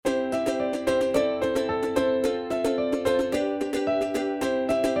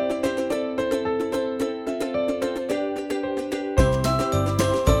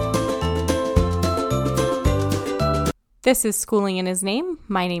This is Schooling in His Name.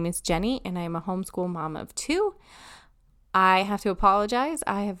 My name is Jenny, and I am a homeschool mom of 2. I have to apologize.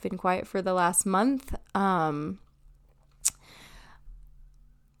 I have been quiet for the last month.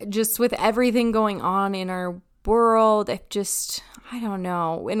 Just with everything going on in our world, I don't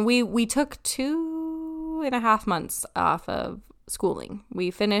know. And we took 2.5 months off of schooling.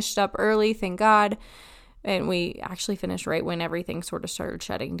 We finished up early, thank God. And we actually finished right when everything sort of started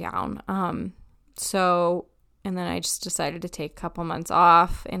shutting down. And then I just decided to take a couple months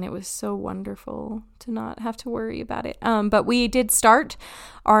off, and it was so wonderful to not have to worry about it. But we did start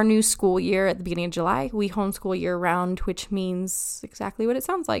our new school year at the beginning of July. We homeschool year round, which means exactly what it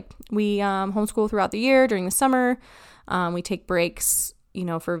sounds like. We homeschool throughout the year during the summer. We take breaks,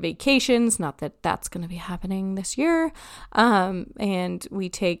 for vacations. Not that that's going to be happening this year. And we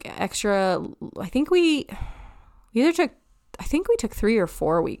take extra, I think we took 3 or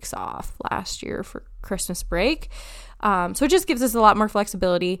 4 weeks off last year for Christmas break. So it just gives us a lot more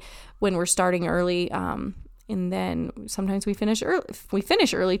flexibility when we're starting early. And then sometimes we finish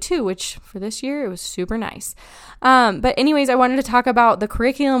early too, which for this year, it was super nice. But anyways, I wanted to talk about the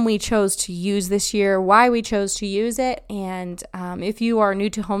curriculum we chose to use this year, why we chose to use it. And if you are new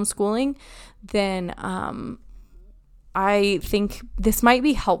to homeschooling, then I think this might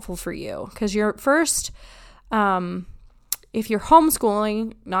be helpful for you because you're first, if you're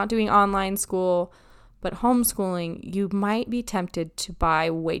homeschooling, not doing online school, but homeschooling, you might be tempted to buy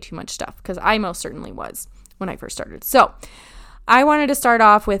way too much stuff because I most certainly was when I first started. So I wanted to start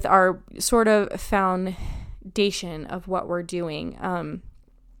off with our sort of foundation of what we're doing.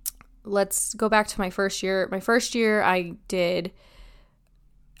 Let's go back to my first year. My first year I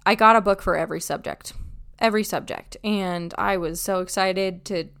got a book for every subject, and I was so excited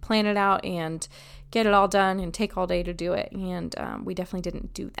to plan it out and get it all done and take all day to do it. And we definitely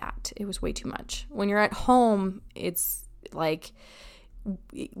didn't do that. It was way too much. When you're at home, it's like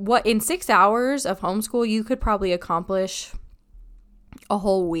in 6 hours of homeschool, you could probably accomplish a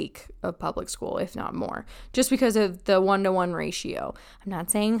whole week of public school, if not more, just because of the 1-to-1 ratio. I'm not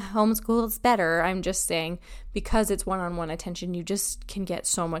saying homeschool is better. I'm just saying because it's one-on-one attention, you just can get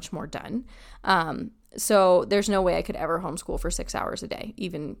so much more done. So there's no way I could ever homeschool for 6 hours a day,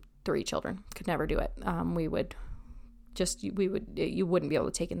 even 3 children. Could never do it. You wouldn't be able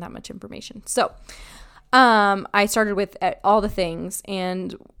to take in that much information. So I started with all the things,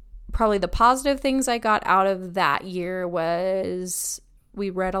 and probably the positive things I got out of that year was we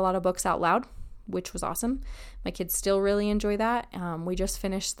read a lot of books out loud, which was awesome. My kids still really enjoy that. We just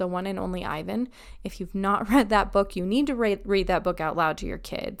finished The One and Only Ivan. If you've not read that book, you need to read that book out loud to your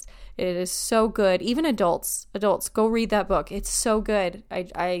kids. It is so good. Even adults, go read that book. It's so good.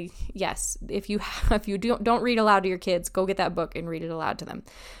 Yes, if you don't read aloud to your kids, go get that book and read it aloud to them.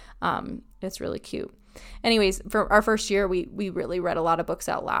 It's really cute. Anyways, for our first year, we really read a lot of books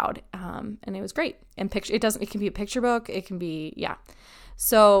out loud, and it was great. And it can be a picture book. It can be, yeah.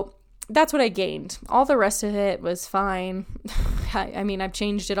 So that's what I gained. All the rest of it was fine. I mean, I've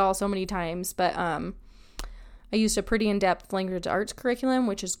changed it all so many times, but I used a pretty in-depth language arts curriculum,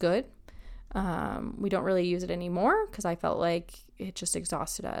 which is good. We don't really use it anymore because I felt like it just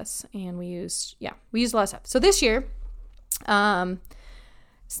exhausted us, and we used a lot of stuff. So this year, I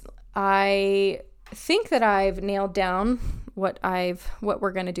think that I've nailed down what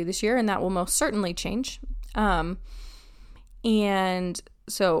we're going to do this year, and that will most certainly change. And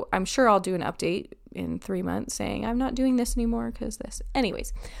so I'm sure I'll do an update in 3 months saying I'm not doing this anymore because this.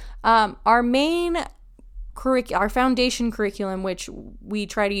 Anyways, our main our foundation curriculum, which we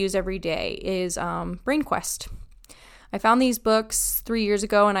try to use every day, is BrainQuest. I found these books 3 years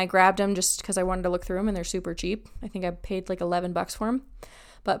ago, and I grabbed them just because I wanted to look through them, and they're super cheap. I think I paid like $11 for them.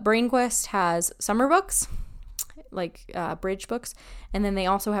 But BrainQuest has summer books, like bridge books, and then they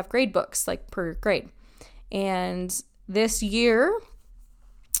also have grade books, like per grade. And this year,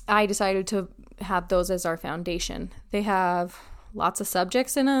 I decided to have those as our foundation. They have lots of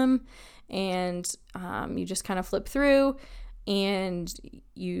subjects in them, and you just kind of flip through, and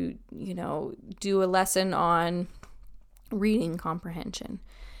you do a lesson on reading comprehension.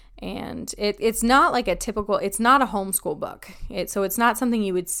 And it's not like it's not a homeschool book. So it's not something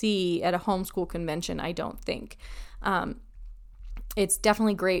you would see at a homeschool convention, I don't think. It's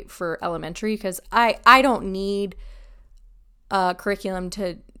definitely great for elementary because I don't need a curriculum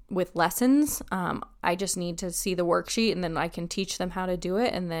with lessons. I just need to see the worksheet, and then I can teach them how to do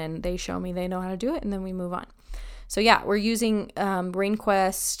it, and then they show me they know how to do it, and then we move on. So yeah, we're using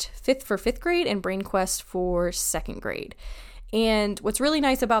BrainQuest for 5th grade and BrainQuest for 2nd grade. And what's really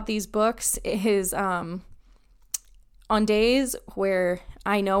nice about these books is on days where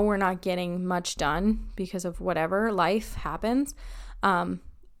I know we're not getting much done because of whatever life happens,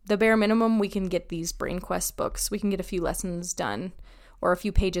 the bare minimum, we can get these BrainQuest books. We can get a few lessons done or a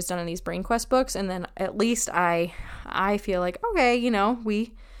few pages done in these BrainQuest books. And then at least I feel like, okay,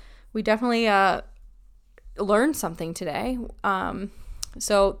 we definitely learned something today.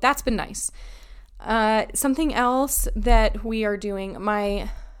 So that's been nice. Something else that we are doing, my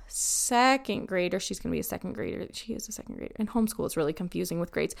second grader, she's going to be a second grader. She is a second grader. And homeschool is really confusing with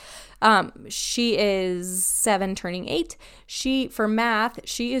grades. She is 7 turning 8. For math,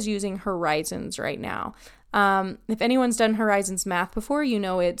 she is using Horizons right now. If anyone's done Horizons math before,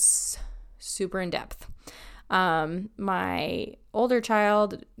 it's super in depth. My older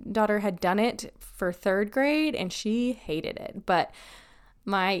daughter had done it for 3rd grade and she hated it, but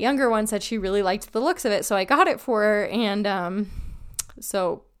my younger one said she really liked the looks of it, so I got it for her, and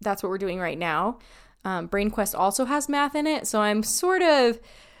so that's what we're doing right now. BrainQuest also has math in it, so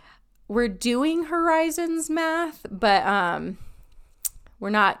we're doing Horizons math, but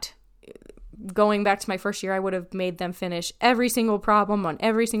we're not going back to my first year. I would have made them finish every single problem on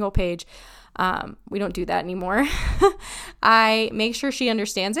every single page. We don't do that anymore. I make sure she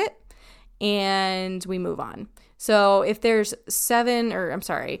understands it, and we move on. So if there's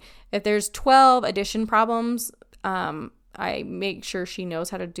 12 addition problems, I make sure she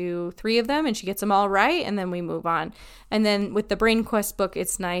knows how to do 3 of them and she gets them all right, and then we move on. And then with the BrainQuest book,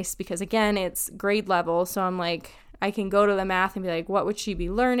 it's nice because, again, it's grade level. So I'm like, I can go to the math and be like, what would she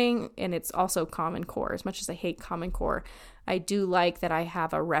be learning? And it's also Common Core. As much as I hate Common Core, I do like that I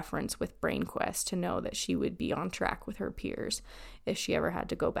have a reference with BrainQuest to know that she would be on track with her peers if she ever had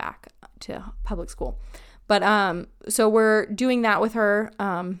to go back to public school. But so we're doing that with her,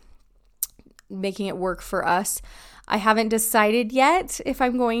 making it work for us. I haven't decided yet if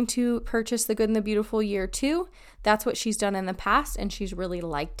I'm going to purchase The Good and the Beautiful Year 2. That's what she's done in the past, and she's really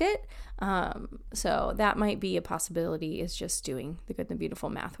liked it. So that might be a possibility, is just doing The Good and the Beautiful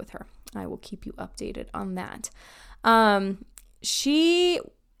math with her. I will keep you updated on that. She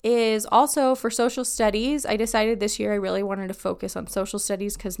is also for social studies. I decided this year I really wanted to focus on social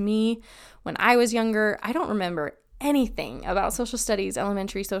studies because when I was younger, I don't remember anything about social studies,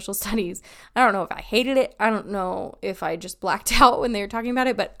 elementary social studies. I don't know if I hated it. I don't know if I just blacked out when they were talking about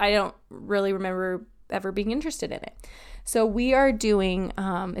it, but I don't really remember ever being interested in it. So we are doing,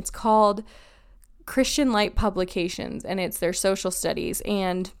 it's called Christian Light Publications, and it's their social studies.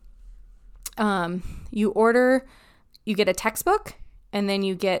 And you get a textbook, and then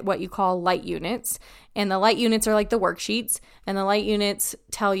you get what you call light units. And the light units are like the worksheets. And the light units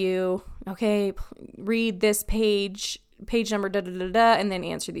tell you, okay, read this page number, and then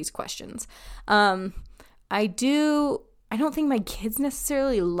answer these questions. I don't think my kids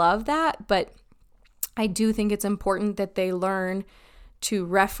necessarily love that, but I do think it's important that they learn to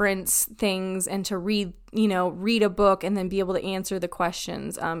reference things and to read a book and then be able to answer the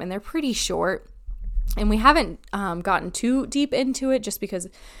questions. And they're pretty short. And we haven't gotten too deep into it just because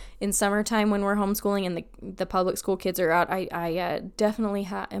in summertime when we're homeschooling and the public school kids are out, I definitely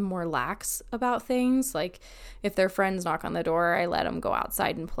am more lax about things. Like if their friends knock on the door, I let them go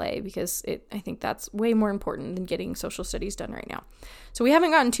outside and play because I think that's way more important than getting social studies done right now. So we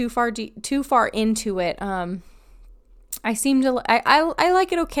haven't gotten too far into it. I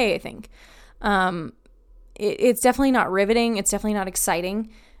like it okay, I think. It's definitely not riveting. It's definitely not exciting.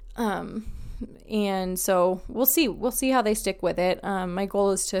 And so we'll see how they stick with it. My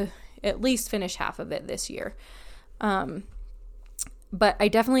goal is to at least finish half of it this year. But I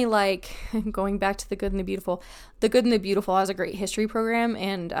definitely like going back to The Good and the Beautiful. The Good and the Beautiful has a great history program,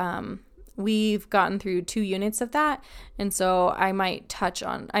 and we've gotten through 2 units of that. And so I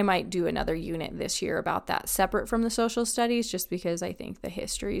might do another unit this year about that separate from the social studies, just because I think the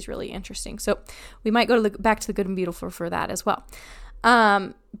history is really interesting. So we might go back to The Good and Beautiful for that as well.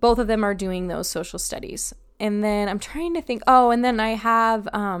 Both of them are doing those social studies. And then I'm trying to think, and then I have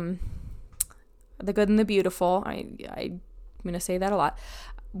The Good and the Beautiful. I'm going to say that a lot.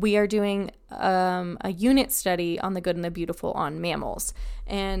 We are doing a unit study on The Good and the Beautiful on mammals.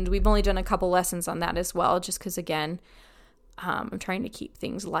 And we've only done a couple lessons on that as well, just because, again, I'm trying to keep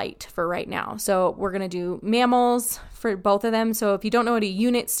things light for right now. So we're going to do mammals for both of them. So if you don't know what a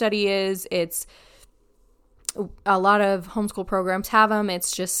unit study is, it's a lot of homeschool programs have them.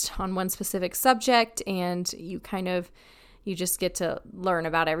 It's just on one specific subject, and you just get to learn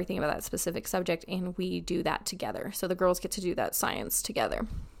about everything about that specific subject, and we do that together. So the girls get to do that science together.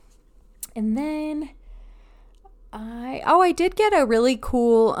 And then I did get a really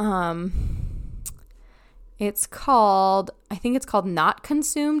cool, it's called I think it's called Not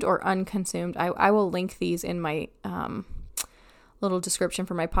Consumed or Unconsumed. I will link these in my little description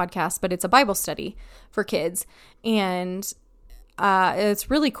for my podcast, but it's a Bible study for kids, and it's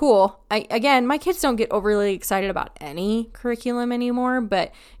really cool. Again, my kids don't get overly excited about any curriculum anymore,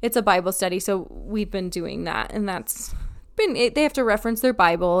 but it's a Bible study, so we've been doing that, and that's been it. They have to reference their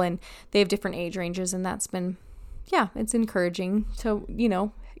Bible, and they have different age ranges, and that's been, yeah, it's encouraging. So,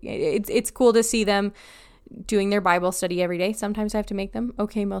 it's cool to see them doing their Bible study every day. Sometimes I have to make them.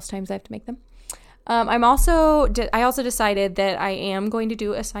 Okay, most times I have to make them. I also decided that I am going to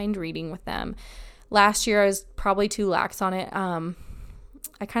do assigned reading with them. Last year I was probably too lax on it.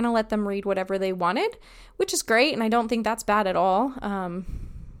 I kind of let them read whatever they wanted, which is great, and I don't think that's bad at all.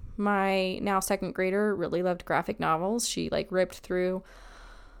 My now second grader really loved graphic novels. She ripped through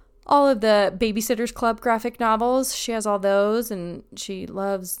all of the Babysitter's Club graphic novels. She has all those, and she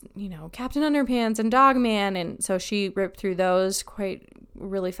loves, Captain Underpants and Dogman, and so she ripped through those quite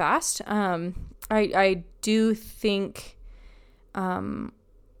really fast. I do think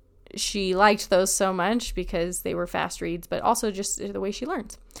she liked those so much because they were fast reads, but also just the way she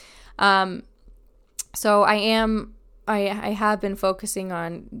learns. So I have been focusing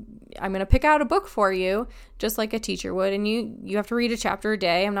on, I'm going to pick out a book for you, just like a teacher would, and you have to read a chapter a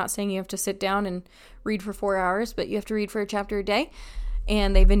day. I'm not saying you have to sit down and read for 4 hours, but you have to read for a chapter a day,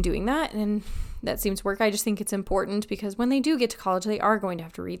 and they've been doing that, and that seems to work. I just think it's important because when they do get to college, they are going to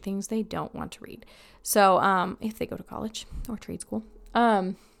have to read things they don't want to read. So if they go to college or trade school.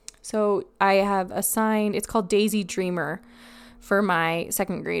 So I have assigned, it's called Daisy Dreamer for my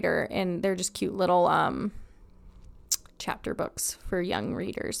second grader, and they're just cute little chapter books for young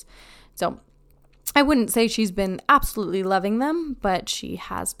readers. So I wouldn't say she's been absolutely loving them, but she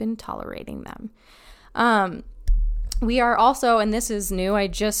has been tolerating them. We are also, and this is new, I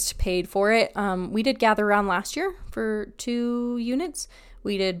just paid for it. We did Gather Around last year for 2 units.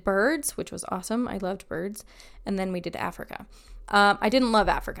 We did birds, which was awesome. I loved birds. And then we did Africa. I didn't love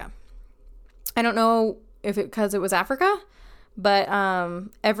Africa. I don't know if because it was Africa, but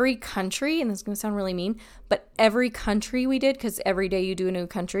every country, and this is going to sound really mean, but every country we did, because every day you do a new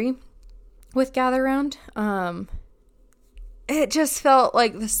country with Gather Around, it just felt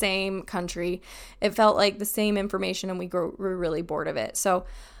like the same country. It felt like the same information, and we were really bored of it. So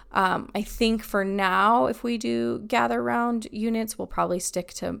I think for now, if we do Gather Around units, we'll probably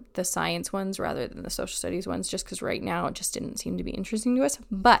stick to the science ones rather than the social studies ones, just because right now it just didn't seem to be interesting to us.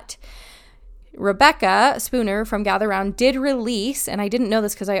 But Rebecca Spooner from Gather Around did release, and I didn't know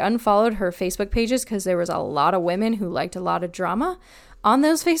this because I unfollowed her Facebook pages because there was a lot of women who liked a lot of drama on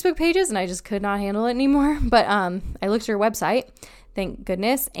those Facebook pages, and I just could not handle it anymore. But I looked at her website, thank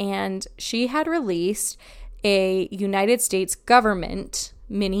goodness, and she had released a United States government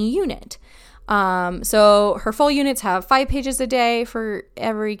mini unit. So her full units have 5 pages a day for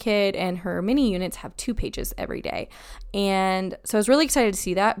every kid, and her mini units have 2 pages every day. And so I was really excited to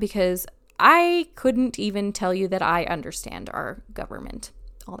see that because I couldn't even tell you that I understand our government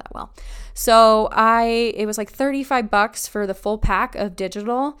all that well. So it was like $35 for the full pack of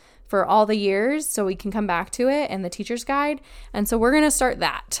digital for all the years, so we can come back to it, and the teacher's guide. And so we're going to start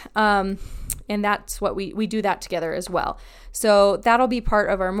that. And that's what we do that together as well. So that'll be part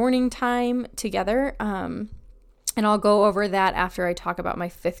of our morning time together. And I'll go over that after I talk about my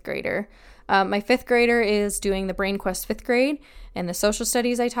 5th grader. My 5th grader is doing the Brain Quest 5th grade and the social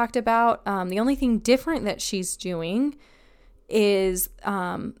studies I talked about. The only thing different that she's doing is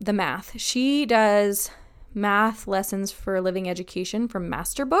the math. She does math lessons for living education from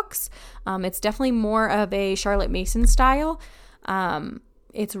Master Books. It's definitely more of a Charlotte Mason style.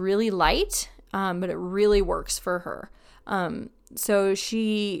 It's really light, but it really works for her. So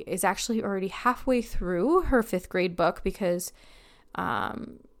she is actually already halfway through her 5th grade book because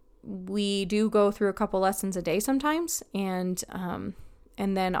we do go through a couple lessons a day sometimes, and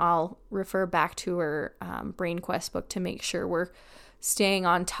then I'll refer back to her Brain Quest book to make sure we're staying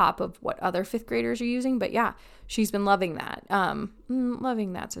on top of what other 5th graders are using. But yeah, she's been loving that.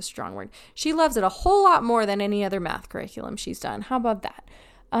 Loving that's a strong word. She loves it a whole lot more than any other math curriculum she's done. How about that?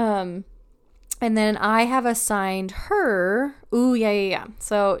 And then I have assigned her.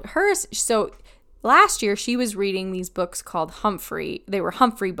 So last year she was reading these books called Humphrey. They were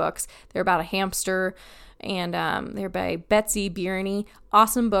Humphrey books. They're about a hamster, and they're by Betsy Bierny.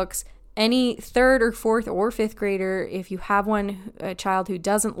 Awesome books. Any 3rd or 4th or 5th grader, if you have a child who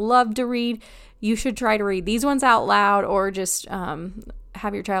doesn't love to read, you should try to read these ones out loud, or just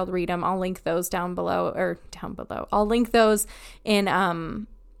have your child read them. I'll link those down below. I'll link those in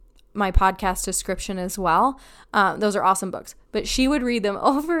my podcast description as well. Those are awesome books. But she would read them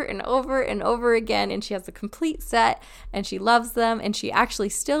over and over and over again, and she has a complete set, and she loves them, and she actually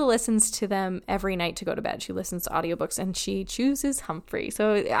still listens to them every night to go to bed. She listens to audiobooks, and she chooses Humphrey.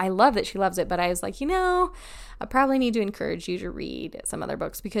 So I love that she loves it, but I was like, I probably need to encourage you to read some other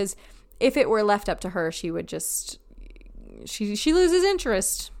books, because if it were left up to her, she would just... She loses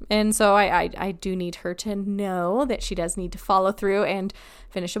interest. And so I do need her to know that she does need to follow through and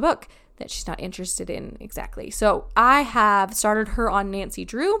finish a book that she's not interested in exactly. So I have started her on Nancy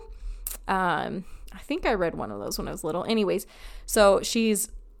Drew. I think I read one of those when I was little. Anyways, so she's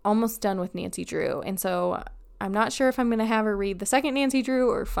almost done with Nancy Drew. And so I'm not sure if I'm going to have her read the second Nancy Drew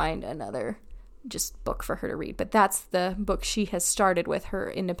or find another just book for her to read. But that's the book she has started with,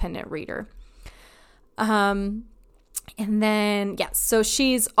 her independent reader. And then, yes, so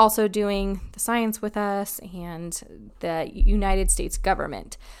she's also doing the science with us and the United States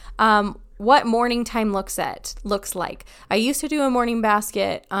government. What morning time looks like. I used to do a morning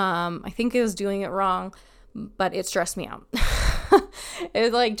basket. I think I was doing it wrong, but it stressed me out.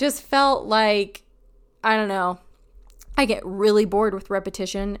 It just felt like, I don't know, I get really bored with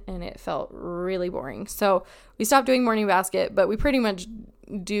repetition, and it felt really boring. So we stopped doing morning basket, but we pretty much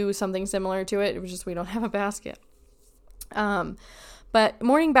do something similar to it. It was just we don't have a basket. But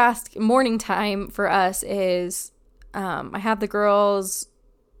morning time for us is, I have the girls,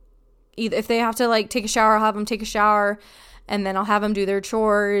 either if they have to take a shower, I'll have them take a shower, and then I'll have them do their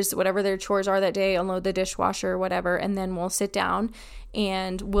chores, whatever their chores are that day, unload the dishwasher, whatever. And then we'll sit down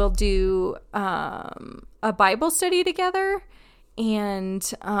and we'll do, a Bible study together. And,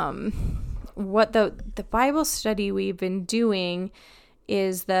 what the Bible study we've been doing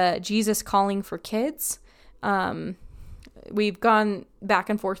is the Jesus Calling for Kids. We've gone back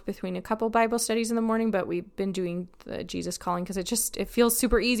and forth between a couple Bible studies in the morning, but we've been doing the Jesus Calling because it feels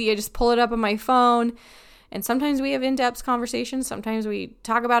super easy. I just pull it up on my phone, and sometimes we have in-depth conversations. Sometimes we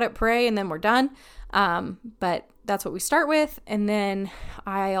talk about it, pray, and then we're done. But that's what we start with. And then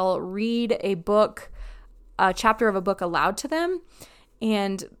I'll read a chapter of a book aloud to them.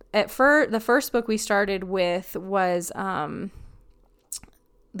 And the first book we started with was The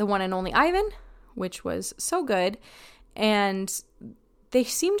One and Only Ivan, which was so good. And they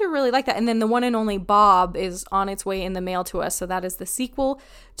seem to really like that. And then The One and Only Bob is on its way in the mail to us. So that is the sequel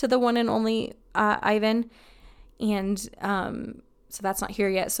to The One and Only Ivan. And so that's not here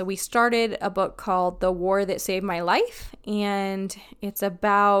yet. So we started a book called The War That Saved My Life. And it's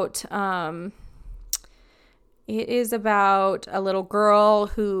about... It is about a little girl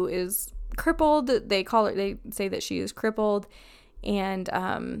who is crippled. They say that she is crippled.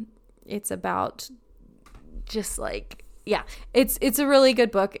 And it's about just it's a really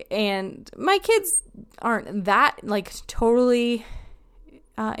good book. And my kids aren't that totally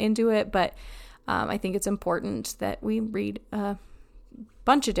into it, but I think it's important that we read a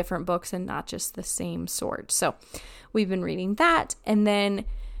bunch of different books and not just the same sort. So we've been reading that. And then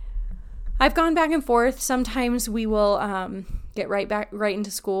I've gone back and forth. Sometimes we will get right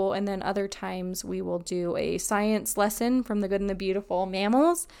into school, and then other times we will do a science lesson from The Good and the Beautiful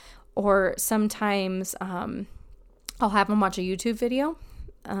Mammals, or sometimes I'll have them watch a YouTube video.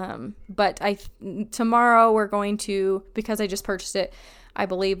 But tomorrow we're going to, because I just purchased it, I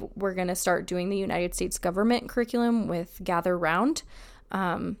believe we're going to start doing the United States government curriculum with Gather Round.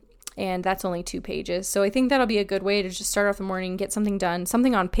 And that's only 2 pages. So I think that'll be a good way to just start off the morning, get something done,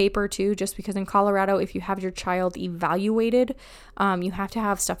 something on paper too, just because in Colorado, if you have your child evaluated, you have to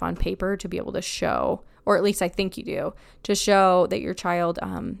have stuff on paper to be able to show, or at least I think you do, to show that your child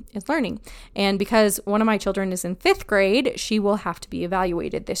is learning. And because one of my children is in 5th grade, she will have to be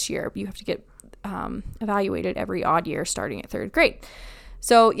evaluated this year. You have to get evaluated every odd year starting at 3rd grade.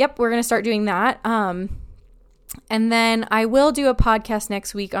 So, yep, we're going to start doing that. And then I will do a podcast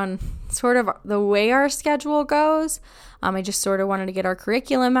next week on sort of the way our schedule goes. I just sort of wanted to get our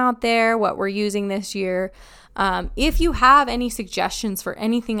curriculum out there, what we're using this year. If you have any suggestions for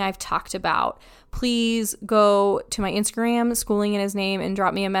anything I've talked about, please go to my Instagram, Schooling in His Name, and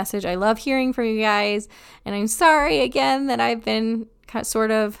drop me a message. I love hearing from you guys. And I'm sorry again that I've been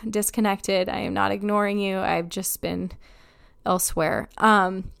sort of disconnected. I am not ignoring you. I've just been elsewhere.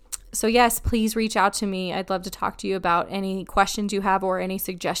 So yes, please reach out to me. I'd love to talk to you about any questions you have or any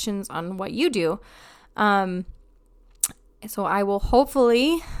suggestions on what you do. So I will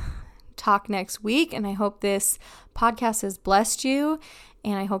hopefully talk next week, and I hope this podcast has blessed you,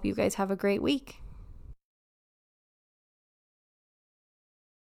 and I hope you guys have a great week.